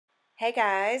Hey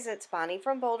guys, it's Bonnie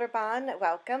from Boulder Bond.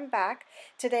 Welcome back.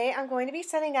 Today I'm going to be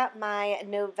setting up my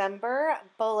November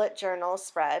bullet journal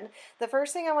spread. The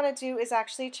first thing I want to do is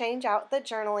actually change out the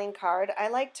journaling card. I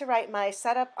like to write my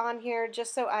setup on here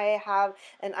just so I have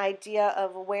an idea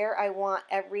of where I want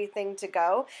everything to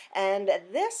go. And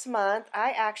this month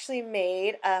I actually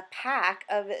made a pack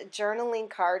of journaling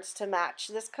cards to match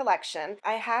this collection.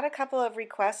 I had a couple of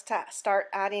requests to start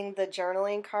adding the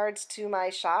journaling cards to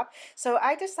my shop, so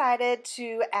I decided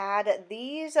to add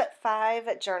these 5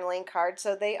 journaling cards,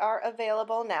 so they are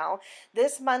available now.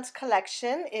 This month's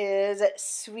collection is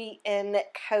sweet and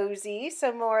cozy,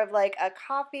 so more of like a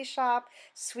coffee shop,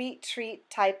 sweet treat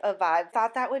type of vibe.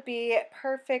 Thought that would be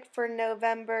perfect for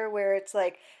November, where it's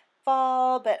like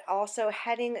fall but also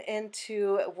heading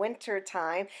into winter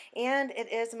time, and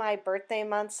it is my birthday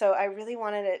month, so I really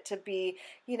wanted it to be,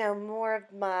 more of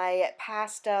my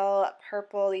pastel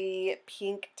purpley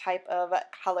pink type of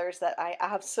colors that I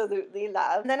absolutely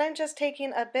love. And then I'm just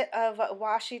taking a bit of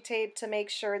washi tape to make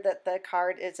sure that the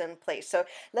card is in place. So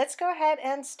let's go ahead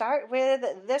and start with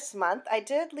this month. I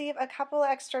did leave a couple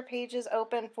extra pages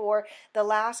open for the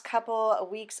last couple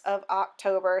weeks of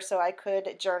October so I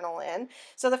could journal in.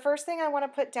 So the first thing I want to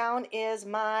put down is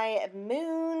my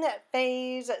moon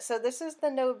phase. So this is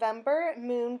the November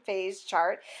moon phase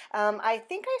chart. I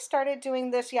think I started doing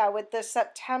this, with the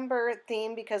September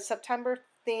theme, because September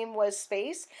theme was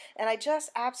space, and I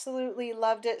just absolutely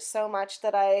loved it so much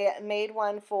that I made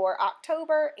one for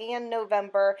October and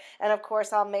November, and of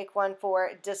course I'll make one for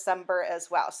December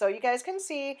as well. So you guys can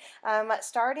see,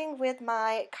 starting with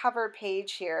my cover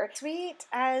page here, Sweet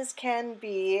as Can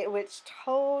Be, which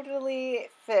totally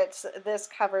fits this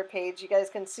cover page. You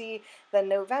guys can see the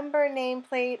November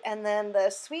nameplate and then the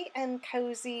sweet and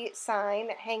cozy sign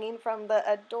hanging from the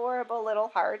adorable little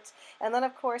hearts. And then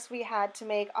of course we had to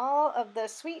make all of the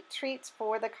sweet treats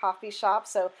for the coffee shop.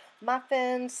 So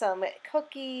muffins, some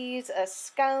cookies, a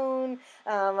scone,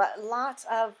 lots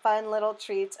of fun little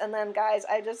treats. And then guys,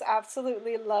 I just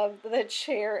absolutely love the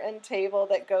chair and table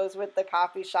that goes with the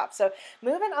coffee shop. So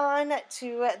moving on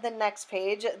to the next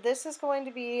page, this is going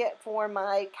to be for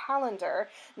my calendar.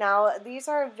 Now these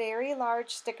are very large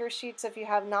sticker sheets. If you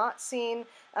have not seen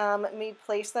me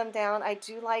place them down, I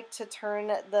do like to turn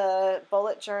the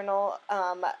bullet journal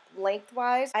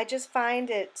lengthwise. I just find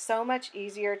it so much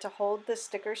easier to hold the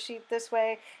sticker sheet this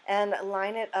way and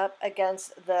line it up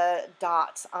against the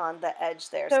dots on the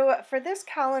edge there. So for this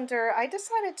calendar, I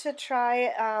decided to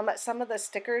try some of the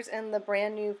stickers in the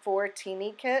brand new 4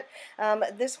 Teeny kit.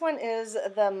 This one is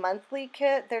the monthly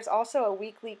kit. There's also a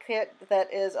weekly kit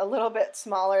that is a little bit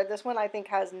smaller. This one I think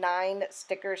has 9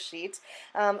 sticker sheets,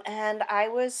 and I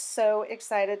was so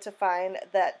excited to find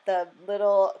that the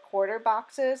little quarter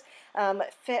boxes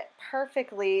fit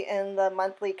perfectly in the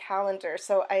monthly calendar.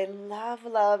 So I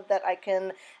love that I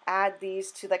can add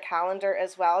these to the calendar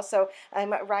as well. So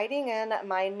I'm writing in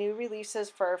my new releases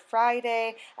for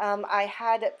Friday. I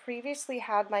had previously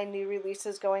had my new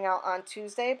releases going out on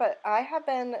Tuesday, but I have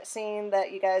been seeing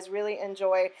that you guys really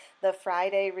enjoy the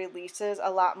Friday releases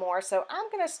a lot more, so I'm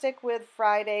going to stick with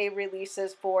Friday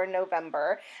releases for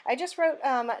November. I just wrote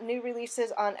new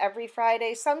releases on every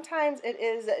Friday. Sometimes it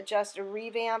is just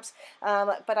revamps,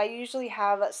 but I usually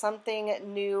have something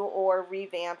new or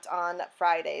revamped on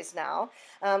Fridays now.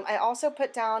 I also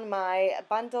put down my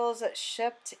bundles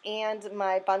shipped and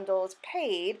my bundles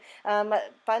paid.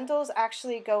 Bundles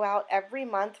actually go out every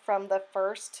month from the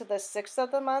 1st to the 6th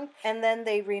of the month, and then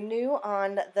they renew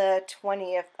on the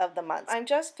 20th of the month. I'm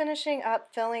just finishing up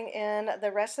filling in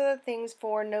the rest of the things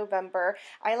for November.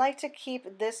 I like to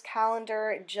keep this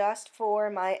calendar just for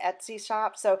my Etsy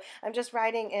shop, so I'm just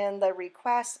writing in the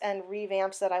requests and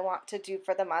revamps that I want to do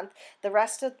for the month. The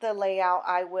rest of the layout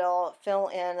I will fill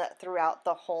in throughout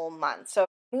the whole month. So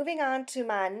moving on to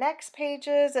my next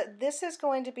pages, this is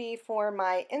going to be for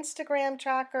my Instagram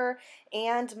tracker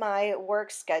and my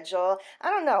work schedule. I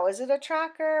don't know, is it a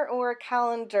tracker or a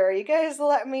calendar? You guys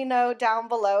let me know down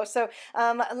below. So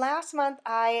last month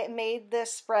I made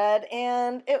this spread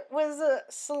and it was a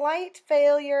slight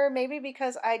failure, maybe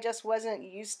because I just wasn't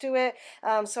used to it.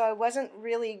 So I wasn't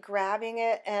really grabbing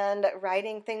it and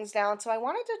writing things down. So I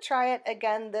wanted to try it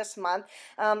again this month.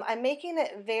 I'm making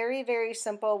it very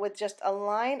simple with just a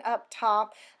line up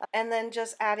top, and then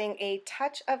just adding a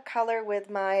touch of color with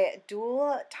my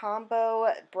dual Tombow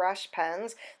brush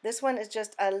pens. This one is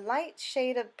just a light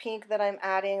shade of pink that I'm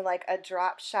adding like a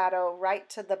drop shadow right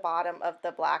to the bottom of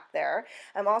the black there.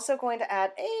 I'm also going to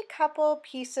add a couple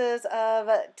pieces of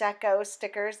deco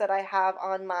stickers that I have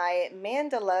on my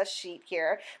mandala sheet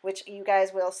here, which you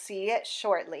guys will see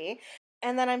shortly.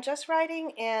 And then I'm just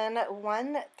writing in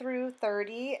 1 through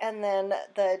 30 and then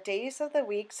the days of the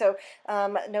week. So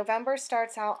November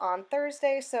starts out on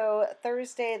Thursday, so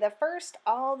Thursday the 1st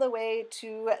all the way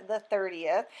to the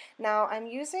 30th. Now I'm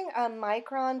using a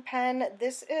Micron pen.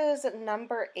 This is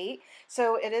number 8,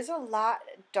 so it is a lot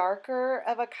darker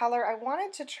of a color. I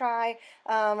wanted to try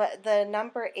the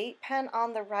number 8 pen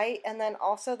on the right and then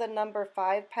also the number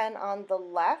 5 pen on the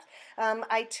left.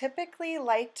 I typically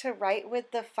like to write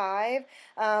with the 5,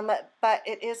 but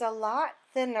it is a lot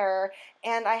thinner,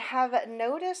 and I have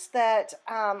noticed that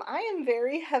I am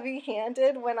very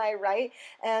heavy-handed when I write,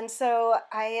 and so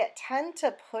I tend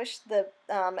to push the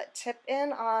tip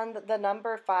in on the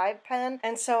number 5 pen,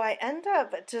 and so I end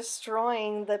up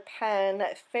destroying the pen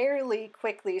fairly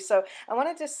quickly. So I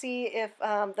wanted to see if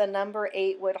the number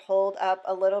 8 would hold up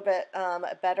a little bit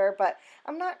better, but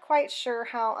I'm not quite sure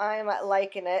how I'm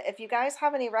liking it. If you guys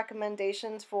have any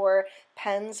recommendations for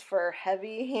pens for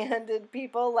heavy-handed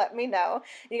people, let me know.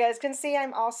 You guys can see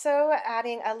I'm also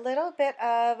adding a little bit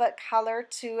of color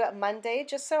to Monday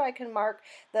just so I can mark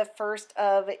the first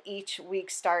of each week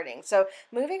starting. So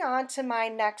moving on to my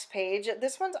next page,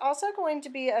 this one's also going to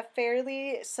be a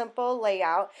fairly simple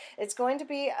layout. It's going to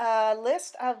be a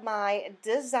list of my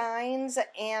designs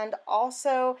and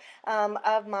also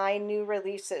of my new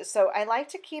releases. So I like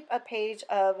to keep a page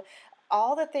of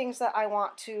all the things that I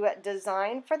want to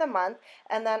design for the month,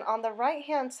 and then on the right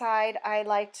hand side I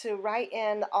like to write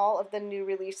in all of the new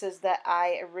releases that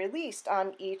I released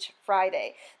on each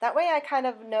Friday. That way I kind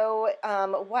of know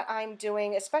what I'm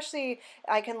doing, especially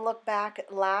I can look back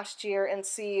last year and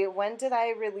see when did I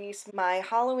release my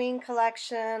Halloween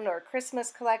collection or Christmas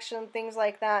collection, things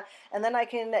like that, and then I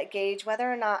can gauge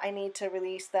whether or not I need to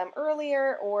release them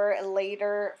earlier or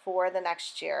later for the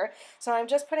next year. So I'm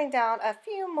just putting down a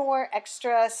few more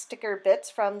extra sticker bits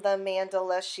from the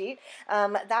mandala sheet.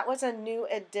 That was a new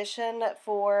addition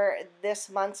for this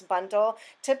month's bundle.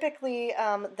 Typically,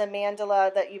 the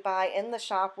mandala that you buy in the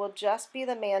shop will just be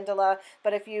the mandala,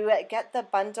 but if you get the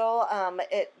bundle,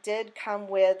 it did come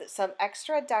with some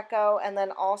extra deco and then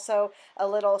also a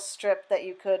little strip that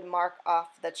you could mark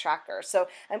off the tracker. So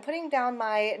I'm putting down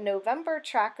my November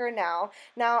tracker now.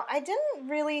 Now, I didn't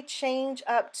really change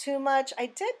up too much. I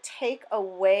did take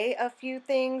away a few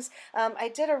things. I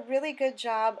did a really good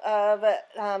job of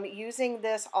using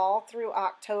this all through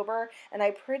October, and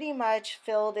I pretty much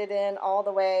filled it in all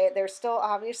the way. There's still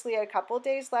obviously a couple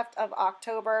days left of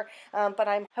October, but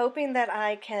I'm hoping that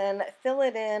I can fill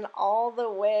it in all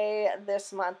the way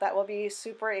this month. That will be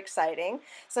super exciting.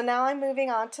 So now I'm moving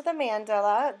on to the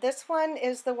mandala. This one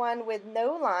is the one with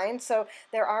no line, so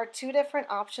there are 2 different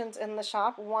options in the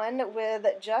shop. One with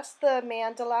just the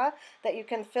mandala that you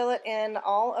can fill it in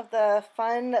all of the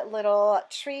fun little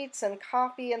treats and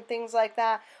coffee and things like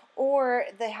that, or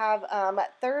they have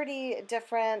 30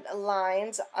 different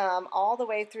lines all the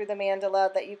way through the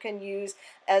mandala that you can use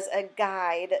as a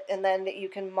guide, and then you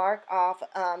can mark off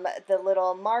the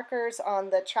little markers on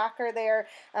the tracker there.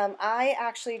 I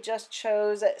actually just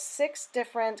chose 6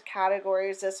 different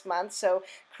categories this month, so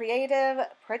creative,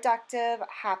 productive,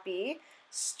 happy,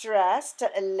 stressed,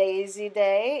 lazy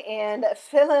day, and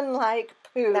feeling like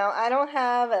poo. Now, I don't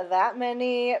have that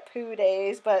many poo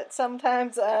days, but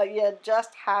sometimes you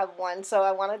just have one, so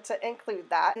I wanted to include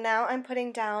that. Now I'm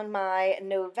putting down my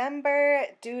November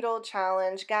Doodle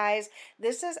Challenge. Guys,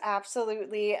 this is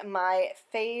absolutely my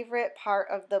favorite part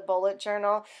of the bullet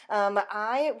journal.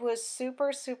 I was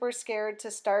super scared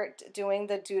to start doing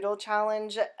the Doodle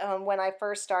Challenge when I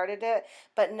first started it,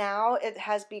 but now it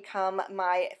has become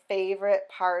my favorite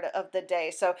part of the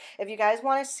day. So if you guys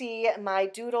want to see my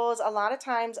doodles, a lot of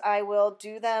times I will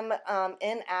do them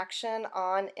in action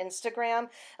on Instagram,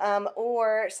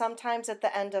 or sometimes at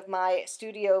the end of my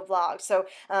studio vlogs. So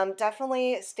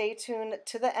definitely stay tuned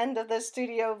to the end of the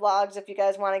studio vlogs if you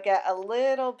guys want to get a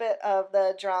little bit of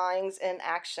the drawings in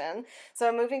action.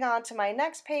 So moving on to my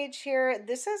next page here,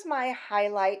 this is my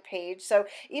highlight page. So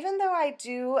even though I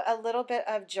do a little bit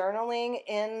of journaling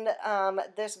in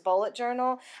this bullet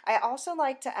journal, I also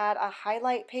like to add a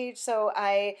highlight page, so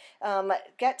I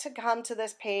get to come to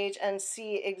this page and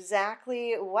see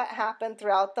exactly what happened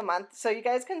throughout the month. So you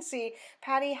guys can see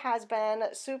Patty has been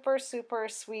super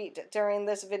sweet during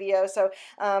this video. So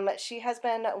she has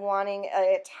been wanting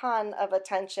a ton of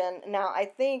attention. Now I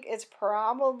think it's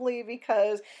probably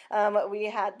because we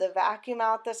had the vacuum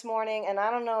out this morning, and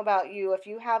I don't know about you, if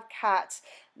you have cats,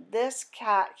 this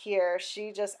cat here,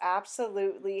 she just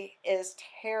absolutely is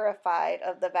terrified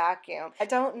of the vacuum. I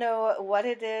don't know what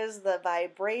it is, the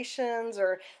vibrations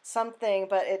or something,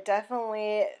 but it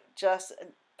definitely just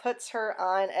puts her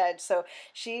on edge. So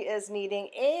she is needing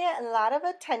a lot of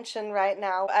attention right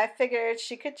now. I figured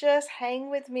she could just hang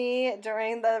with me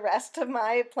during the rest of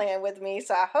my plan with me.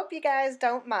 So I hope you guys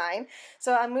don't mind.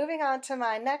 So I'm moving on to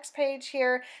my next page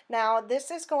here. Now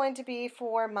this is going to be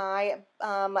for my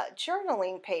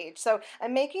journaling page. So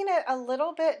I'm making it a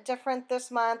little bit different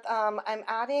this month. I'm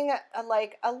adding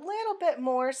like a little bit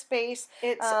more space.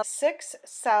 It's 6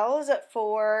 cells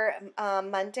for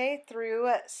Monday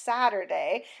through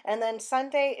Saturday, and then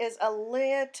Sunday is a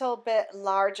little bit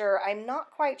larger. I'm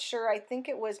not quite sure. I think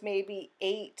it was maybe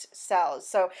 8 cells.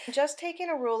 So I'm just taking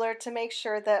a ruler to make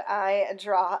sure that I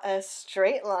draw a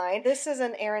straight line. This is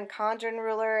an Erin Condren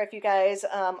ruler. If you guys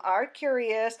are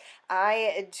curious,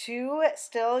 I do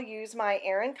still use my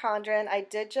Erin Condren. I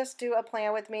did just do a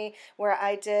plan with me where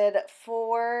I did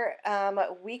 4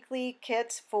 weekly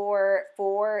kits for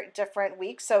 4 different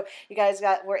weeks. So you guys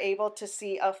were able to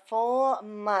see a full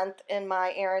month in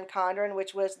my Erin Condren,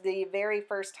 which was the very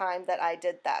first time that I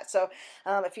did that. So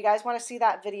if you guys want to see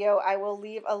that video, I will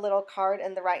leave a little card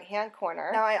in the right hand corner.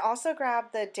 Now I also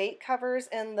grabbed the date covers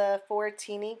in the 4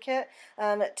 Teeny kit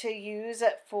to use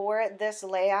for this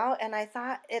layout, and I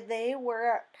thought they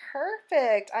were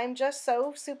perfect. I'm just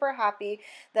so super happy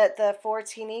that the 4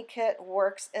 Teeny kit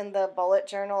works in the bullet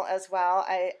journal as well.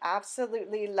 I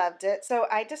absolutely loved it. So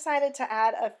I decided to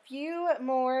add a few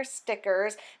more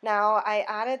stickers. Now I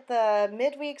added the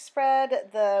midweek spread,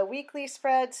 the weekly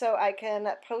spread, so I can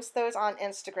post those on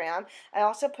Instagram. I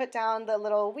also put down the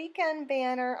little weekend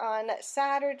banner on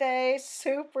Saturday,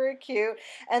 super cute,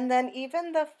 and then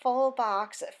even the full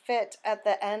box fit at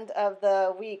the end of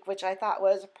the week, which I thought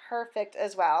was perfect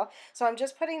as well. So I'm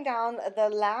just putting down the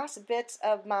last bits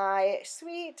of my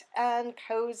sweet and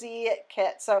cozy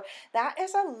kit. So that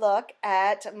is a look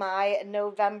at my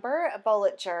November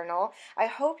bullet journal. I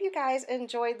hope you guys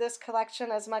enjoyed this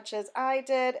collection as much as I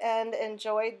did and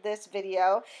enjoyed this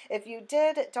video. If you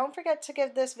did, don't forget to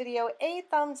give this video a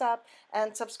thumbs up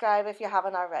and subscribe if you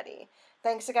haven't already.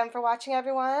 Thanks again for watching,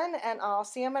 everyone, and I'll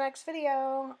see you in my next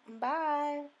video.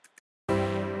 Bye!